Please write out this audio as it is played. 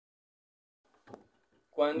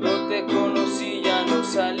Cuando te conocí ya no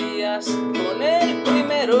salías con el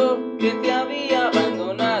primero que te había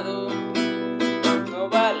abandonado. No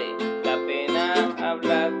vale la pena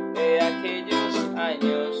hablar de aquellos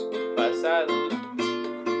años pasados.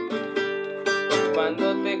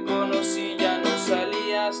 Cuando te conocí ya no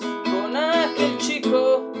salías con aquel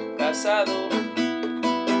chico casado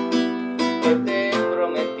que te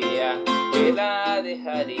prometía que la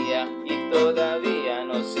dejaría y todavía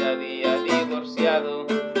no se había divorciado.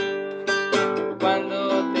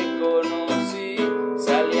 Cuando te conocí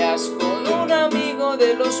salías con un amigo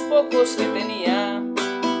de los pocos que tenía.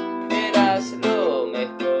 Eras lo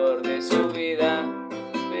mejor de su vida,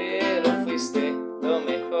 pero fuiste lo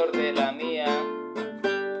mejor de la mía.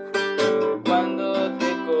 Cuando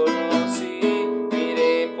te conocí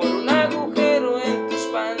miré por un agujero en tus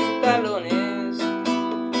pantalones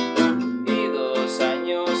y 2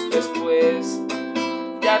 años después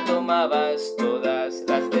ya tomabas todas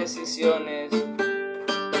las decisiones.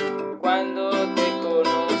 Cuando te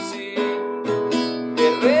conocí,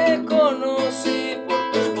 te reconocí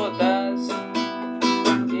por tus botas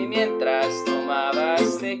y mientras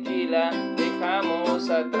tomabas tequila dejamos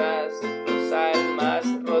atrás tus almas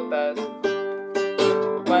rotas.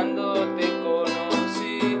 Cuando te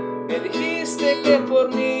conocí, me dijiste que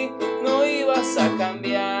por mí no ibas a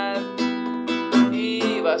cambiar,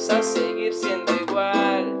 ibas a seguir siendo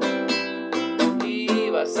igual,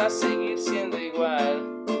 ibas a seguir siendo igual.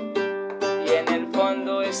 Y en el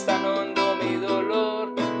fondo es tan hondo mi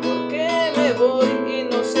dolor, porque me voy y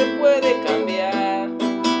no se puede cambiar.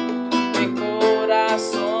 Mi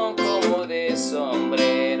corazón como de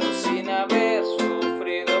sombrero sin haber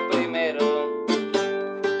sufrido primero.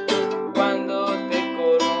 Cuando te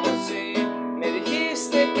conocí, me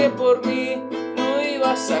dijiste que por mí no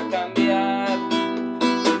ibas a cambiar,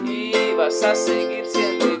 ibas a seguir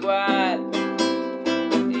siendo igual,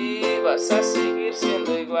 ibas a seguir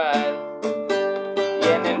siendo igual. Y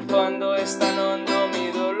en el fondo es tan hondo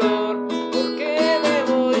mi dolor, porque me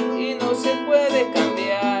voy y no se puede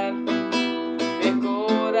cambiar. Mi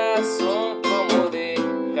corazón como de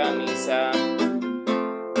camisa,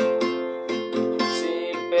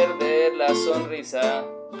 sin perder la sonrisa.